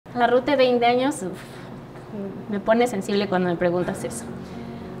A la Ruth de 20 años, me pone sensible cuando me preguntas eso.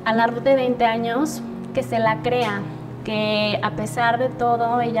 A la Ruth de 20 años, que se la crea, que a pesar de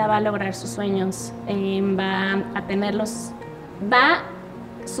todo ella va a lograr sus sueños, va a tenerlos,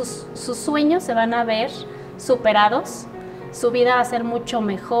 sus sueños se van a ver superados, su vida va a ser mucho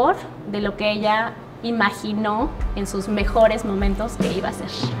mejor de lo que ella imaginó en sus mejores momentos que iba a ser.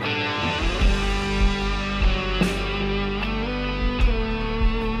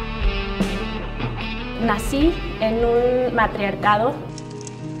 Nací en un matriarcado.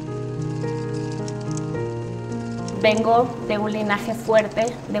 Vengo de un linaje fuerte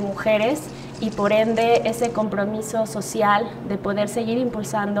de mujeres y por ende ese compromiso social de poder seguir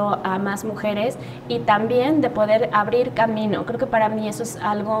impulsando a más mujeres y también de poder abrir camino. Creo que para mí eso es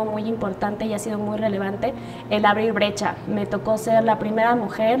algo muy importante y ha sido muy relevante, el abrir brecha. Me tocó ser la primera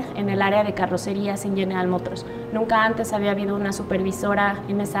mujer en el área de carrocerías en General Motors. Nunca antes había habido una supervisora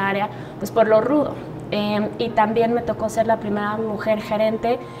en esa área, pues por lo rudo. Y también me tocó ser la primera mujer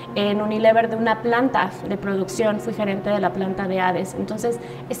gerente en Unilever de una planta de producción. Fui gerente de la planta de Hades. Entonces,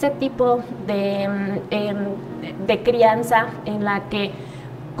 ese tipo de crianza en la que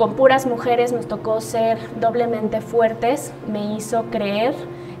con puras mujeres nos tocó ser doblemente fuertes, me hizo creer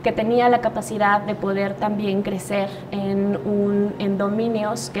que tenía la capacidad de poder también crecer en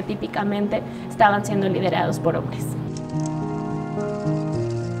dominios que típicamente estaban siendo liderados por hombres.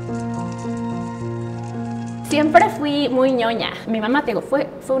 Siempre fui muy ñoña. Mi mamá, te digo, fue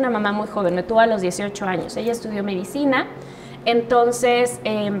una mamá muy joven, me tuvo a los 18 años. Ella estudió medicina, entonces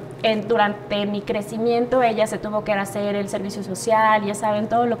durante mi crecimiento ella se tuvo que hacer el servicio social, ya saben,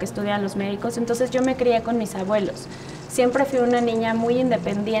 todo lo que estudian los médicos. Entonces yo me crié con mis abuelos. Siempre fui una niña muy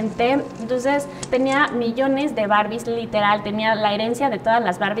independiente, entonces tenía millones de Barbies, literal, tenía la herencia de todas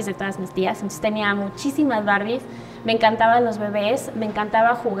las Barbies de todas mis tías, entonces tenía muchísimas Barbies. Me encantaban los bebés, me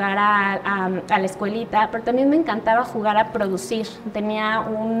encantaba jugar a la escuelita, pero también me encantaba jugar a producir. Tenía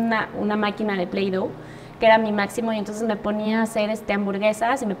una máquina de Play-Doh, que era mi máximo, y entonces me ponía a hacer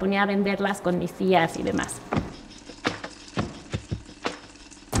hamburguesas y me ponía a venderlas con mis tías y demás.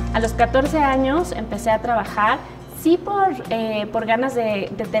 A los 14 años empecé a trabajar, sí por ganas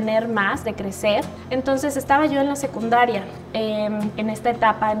de tener más, de crecer. Entonces estaba yo en la secundaria, en esta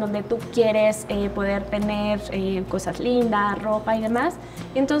etapa en donde tú quieres poder tener cosas lindas, ropa y demás.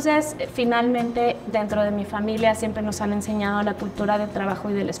 Entonces finalmente dentro de mi familia siempre nos han enseñado la cultura del trabajo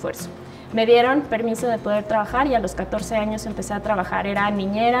y del esfuerzo. Me dieron permiso de poder trabajar y a los 14 años empecé a trabajar. Era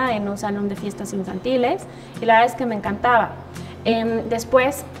niñera en un salón de fiestas infantiles y la verdad es que me encantaba.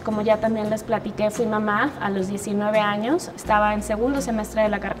 Después, como ya también les platiqué, fui mamá a los 19 años, estaba en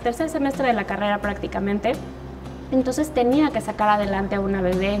tercer semestre de la carrera prácticamente, entonces tenía que sacar adelante a una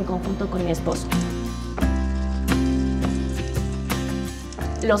bebé en conjunto con mi esposo.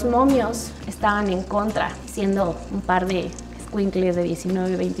 Los momios estaban en contra, siendo un par de escuincles de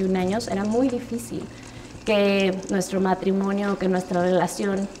 19 y 21 años, era muy difícil que nuestro matrimonio, que nuestra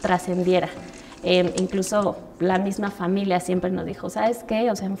relación trascendiera. Incluso la misma familia siempre nos dijo, ¿sabes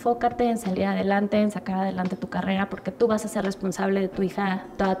qué? O sea, enfócate en salir adelante, en sacar adelante tu carrera, porque tú vas a ser responsable de tu hija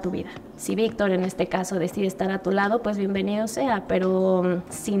toda tu vida. Si Víctor, en este caso, decide estar a tu lado, pues bienvenido sea, pero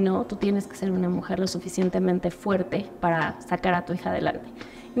si no, tú tienes que ser una mujer lo suficientemente fuerte para sacar a tu hija adelante.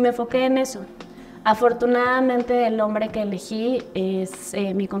 Y me enfoqué en eso. Afortunadamente, el hombre que elegí es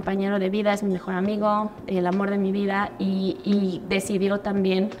mi compañero de vida, es mi mejor amigo, el amor de mi vida, y decidió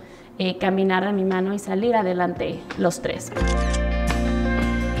también caminar a mi mano y salir adelante los tres.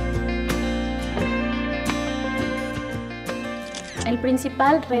 El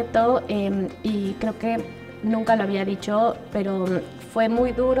principal reto, y creo que nunca lo había dicho, pero fue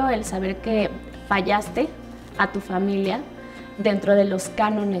muy duro el saber que fallaste a tu familia dentro de los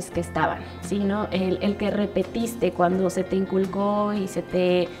cánones que estaban, ¿sí, no? El que repetiste cuando se te inculcó y se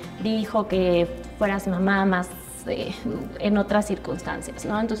te dijo que fueras mamá más en otras circunstancias,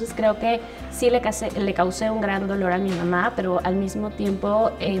 ¿no? Entonces creo que sí le causé un gran dolor a mi mamá, pero al mismo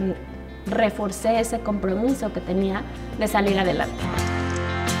tiempo reforcé ese compromiso que tenía de salir adelante.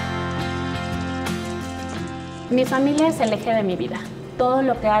 Mi familia es el eje de mi vida. Todo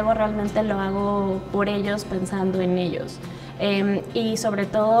lo que hago realmente lo hago por ellos, pensando en ellos. Y sobre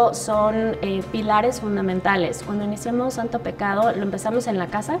todo son pilares fundamentales. Cuando iniciamos Santo Pecado lo empezamos en la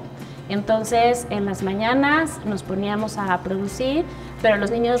casa, entonces en las mañanas nos poníamos a producir, pero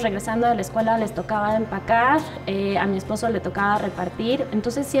los niños regresando de la escuela les tocaba empacar, a mi esposo le tocaba repartir,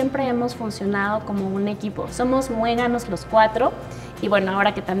 entonces siempre hemos funcionado como un equipo. Somos muéganos los cuatro y bueno,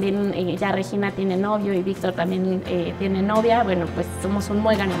 ahora que también ya Regina tiene novio y Víctor también tiene novia, bueno, pues somos un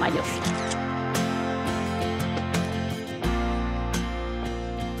muégano mayor.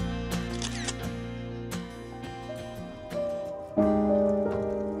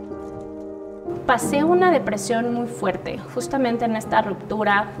 pasé una depresión muy fuerte, justamente en esta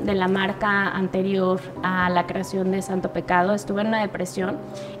ruptura de la marca anterior a la creación de Santo Pecado. Estuve en una depresión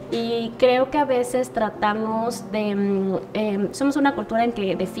y creo que a veces tratamos de... somos una cultura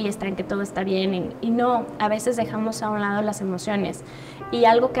de fiesta, en que todo está bien y no, a veces dejamos a un lado las emociones. Y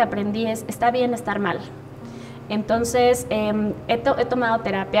algo que aprendí es, está bien estar mal. Entonces, he tomado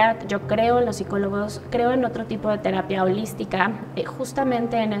terapia, yo creo en los psicólogos, creo en otro tipo de terapia holística.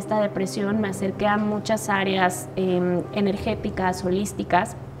 Justamente en esta depresión me acerqué a muchas áreas energéticas,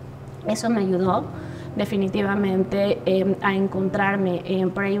 holísticas. Eso me ayudó definitivamente a encontrarme.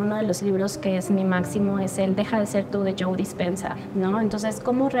 Por ahí uno de los libros que es mi máximo es el Deja de ser tú, de Joe Dispenza, ¿no? Entonces,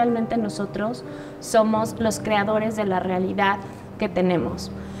 cómo realmente nosotros somos los creadores de la realidad que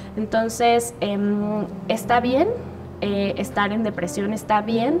tenemos. Entonces, está bien estar en depresión, está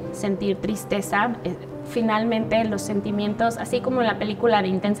bien sentir tristeza. Finalmente, los sentimientos, así como en la película de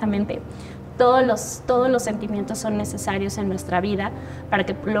Intensamente, todos los sentimientos son necesarios en nuestra vida para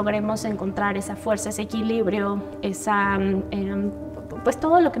que logremos encontrar esa fuerza, ese equilibrio, pues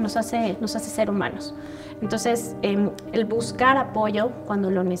todo lo que nos hace ser humanos. Entonces, el buscar apoyo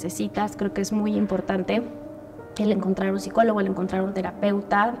cuando lo necesitas creo que es muy importante. El encontrar un psicólogo, el encontrar un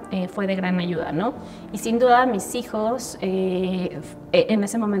terapeuta fue de gran ayuda, ¿no? Y sin duda mis hijos en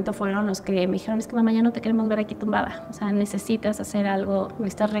ese momento fueron los que me dijeron, es que mamá, ya no te queremos ver aquí tumbada, o sea, necesitas hacer algo,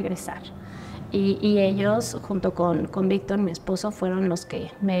 necesitas regresar. Y ellos, junto con Víctor, mi esposo, fueron los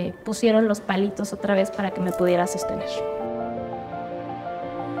que me pusieron los palitos otra vez para que me pudiera sostener.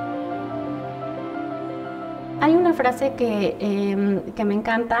 Hay una frase que me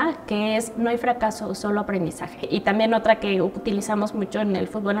encanta, que es: no hay fracaso, solo aprendizaje. Y también otra que utilizamos mucho en el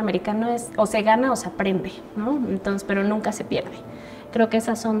fútbol americano es: o se gana o se aprende, ¿no? Entonces, pero nunca se pierde. Creo que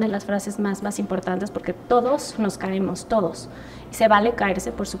esas son de las frases más importantes, porque todos nos caemos, todos. Y se vale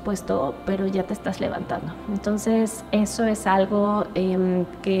caerse, por supuesto, pero ya te estás levantando. Entonces, eso es algo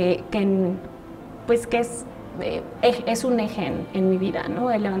que es un eje en mi vida, ¿no?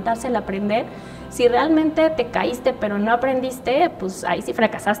 El levantarse, el aprender. Si realmente te caíste pero no aprendiste, pues ahí sí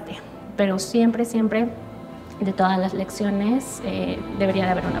fracasaste. Pero siempre, siempre, de todas las lecciones, debería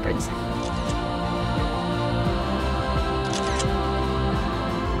de haber un aprendizaje.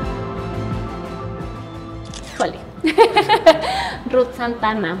 Híjole. Ruth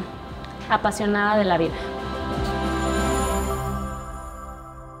Santana, apasionada de la vida.